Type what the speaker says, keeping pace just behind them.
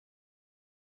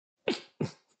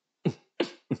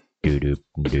Doop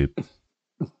doop.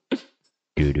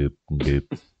 Doop doop.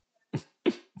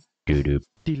 Doop.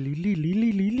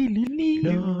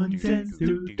 Nonsense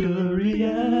tutorials.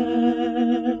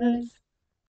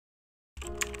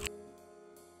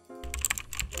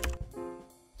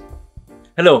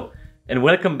 Hello, and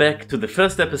welcome back to the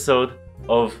first episode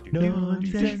of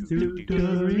Nonsense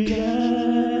tutorials.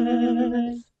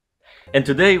 And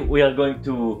today we are going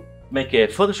to make a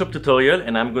Photoshop tutorial,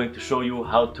 and I'm going to show you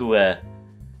how to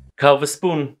carve a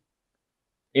spoon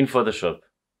in Photoshop.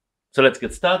 So let's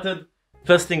get started.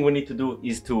 First thing we need to do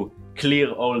is to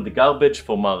clear all the garbage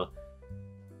from our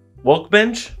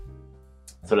workbench.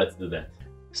 So let's do that.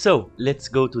 So let's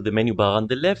go to the menu bar on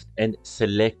the left and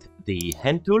select the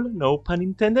hand tool, no pun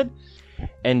intended,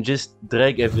 and just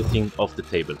drag everything off the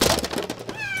table.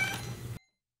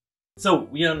 So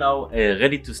we are now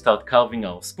ready to start carving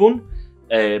our spoon,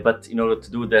 but in order to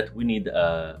do that we need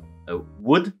a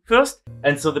wood first.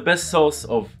 And so the best source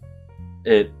of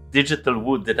digital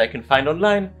wood that I can find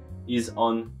online is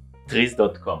on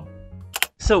trees.com.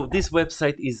 So this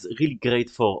website is really great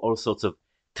for all sorts of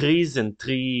trees and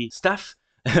tree stuff,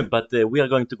 but we are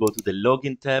going to go to the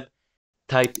login tab,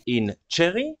 type in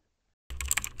cherry,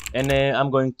 and I'm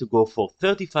going to go for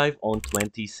 35 on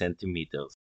 20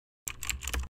 centimeters.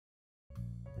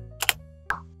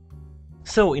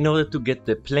 So in order to get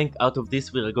the plank out of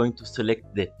this, we are going to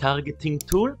select the targeting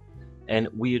tool, and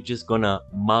we are just gonna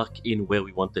mark in where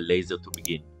we want the laser to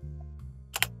begin.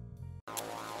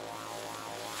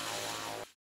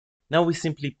 Now we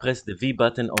simply press the V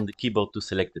button on the keyboard to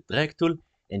select the drag tool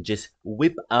and just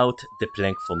whip out the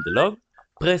plank from the log.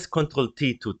 Press Ctrl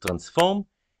T to transform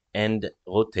and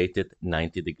rotate it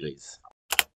 90 degrees.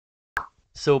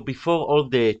 So before all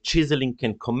the chiseling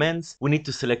can commence, we need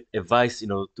to select a vise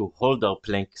in order to hold our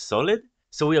plank solid.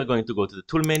 So we are going to go to the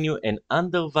tool menu, and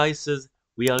under vices,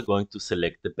 we are going to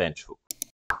select the bench hook.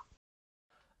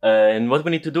 And what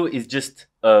we need to do is just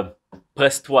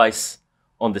press twice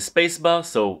on the spacebar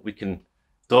so we can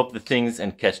drop the things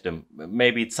and catch them.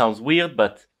 Maybe it sounds weird,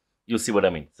 but you'll see what I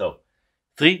mean. So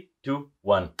 3, 2,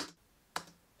 1.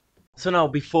 So now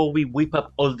before we whip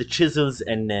up all the chisels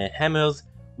and hammers,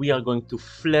 we are going to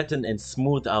flatten and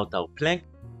smooth out our plank.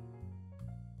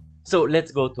 So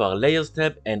let's go to our layers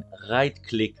tab and right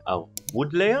click our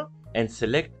wood layer and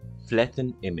select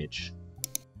flatten image.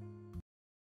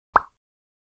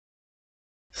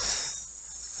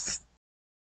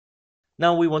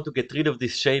 Now we want to get rid of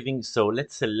this shaving, so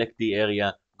let's select the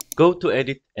area, go to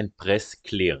edit and press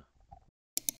clear.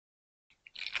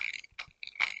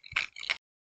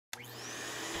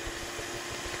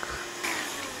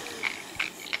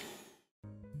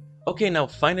 Okay, now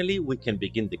finally we can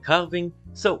begin the carving.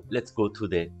 So let's go to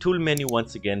the tool menu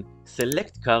once again,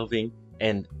 select carving,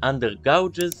 and under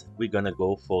gouges we're gonna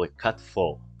go for a cut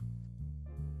 4.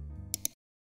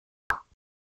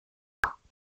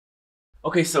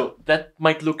 Okay, so that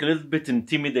might look a little bit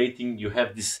intimidating. You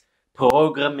have this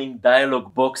programming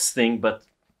dialog box thing, but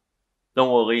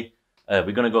don't worry,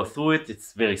 we're gonna go through it.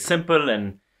 It's very simple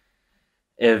and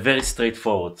very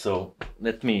straightforward. So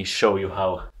let me show you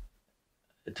how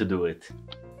to do it.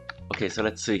 Okay, so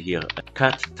let's see here.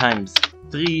 Cut times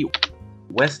 3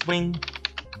 west wing,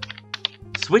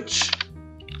 switch,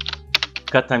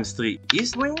 cut times 3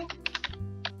 east wing,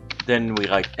 then we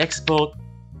write export,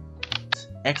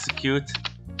 execute,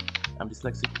 I'm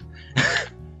dyslexic,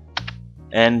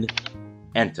 and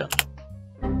enter.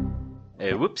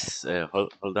 Whoops,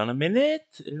 hold on a minute,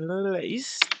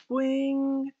 east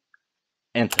wing,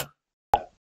 enter.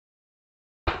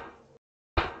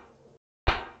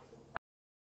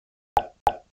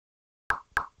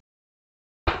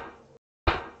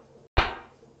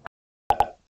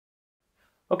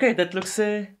 Okay, that looks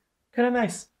kind of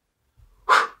nice.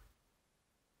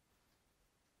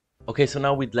 Okay, so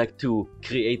now we'd like to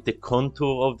create the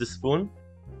contour of the spoon.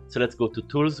 So let's go to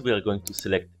tools. We are going to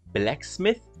select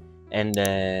blacksmith and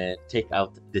take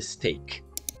out the stake.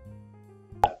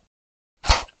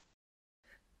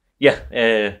 Yeah,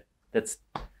 that's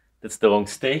the wrong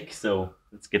stake, so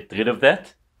let's get rid of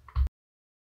that.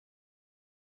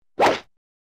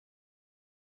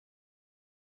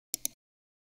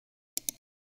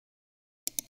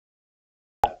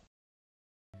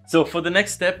 So for the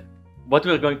next step, what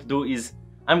we're going to do is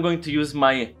I'm going to use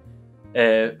my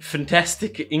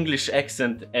fantastic English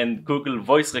accent and Google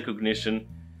voice recognition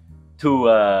to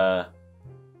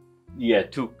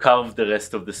carve the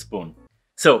rest of the spoon.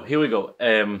 So here we go.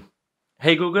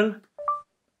 Hey Google,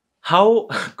 how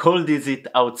cold is it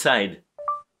outside?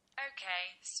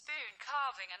 Okay, spoon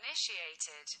carving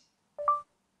initiated.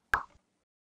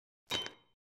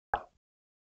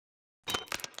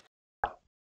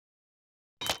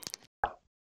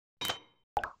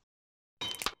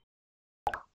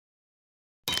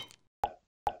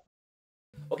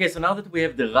 Okay, so now that we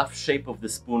have the rough shape of the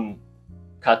spoon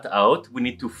cut out, we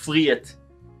need to free it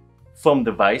from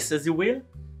the vise, as you will.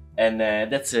 And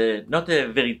that's not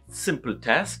a very simple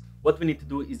task. What we need to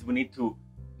do is we need to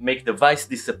make the vise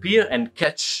disappear and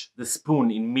catch the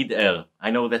spoon in mid-air.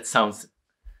 I know that sounds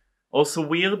also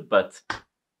weird, but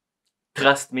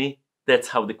trust me, that's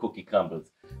how the cookie crumbles.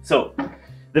 So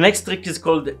the next trick is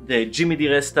called the Jimmy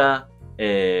DiResta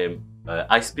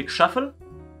ice pick shuffle,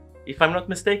 if I'm not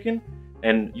mistaken.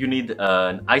 And you need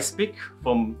an ice pick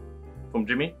from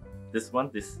Jimmy, this one,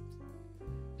 this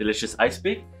delicious ice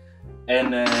pick.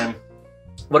 And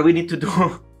what we need to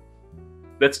do,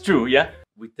 that's true, yeah?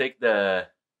 We take the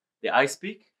ice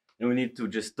pick and we need to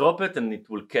just drop it and it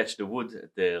will catch the wood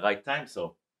at the right time.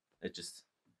 So let's just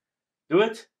do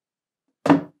it.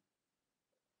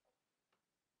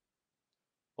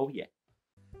 Oh yeah.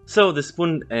 So the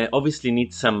spoon obviously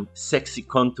needs some sexy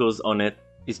contours on it.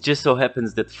 It just so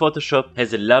happens that Photoshop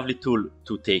has a lovely tool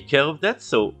to take care of that.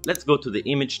 So let's go to the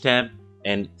image tab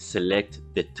and select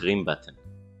the trim button.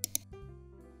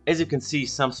 As you can see,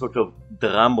 some sort of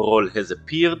drum roll has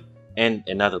appeared and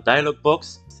another dialog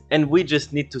box. And we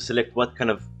just need to select what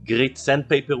kind of grit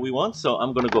sandpaper we want. So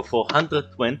I'm gonna go for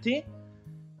 120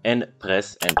 and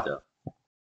press enter.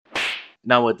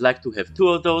 Now I'd like to have two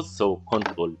of those, so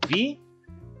Ctrl V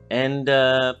and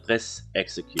press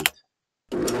execute.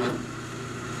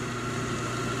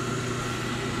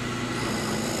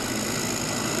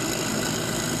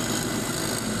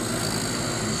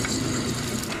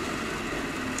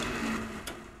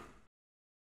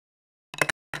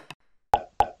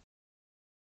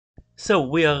 So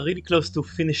we are really close to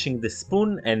finishing the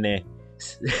spoon, and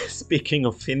speaking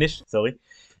of finish, sorry,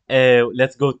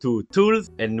 let's go to tools,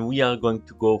 and we are going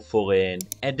to go for an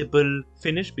edible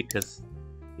finish because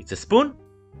it's a spoon.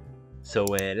 So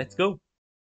let's go.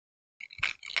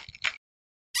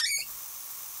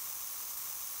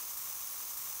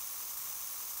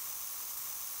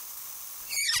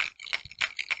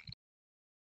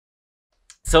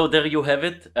 So there you have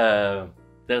it.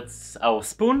 That's our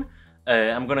spoon.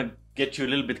 I'm gonna get you a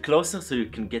little bit closer so you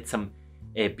can get some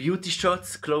beauty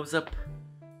shots, close-up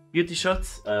beauty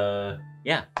shots.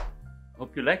 Yeah,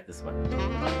 hope you like this one.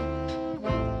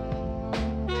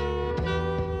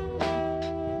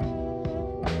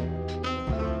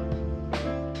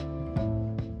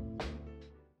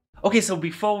 Okay, so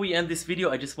before we end this video,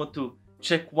 I just want to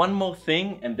check one more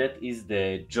thing, and that is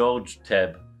the George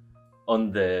tab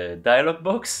on the dialog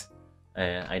box.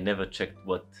 I never checked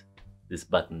what this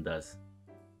button does.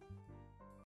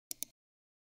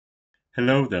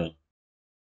 Hello there.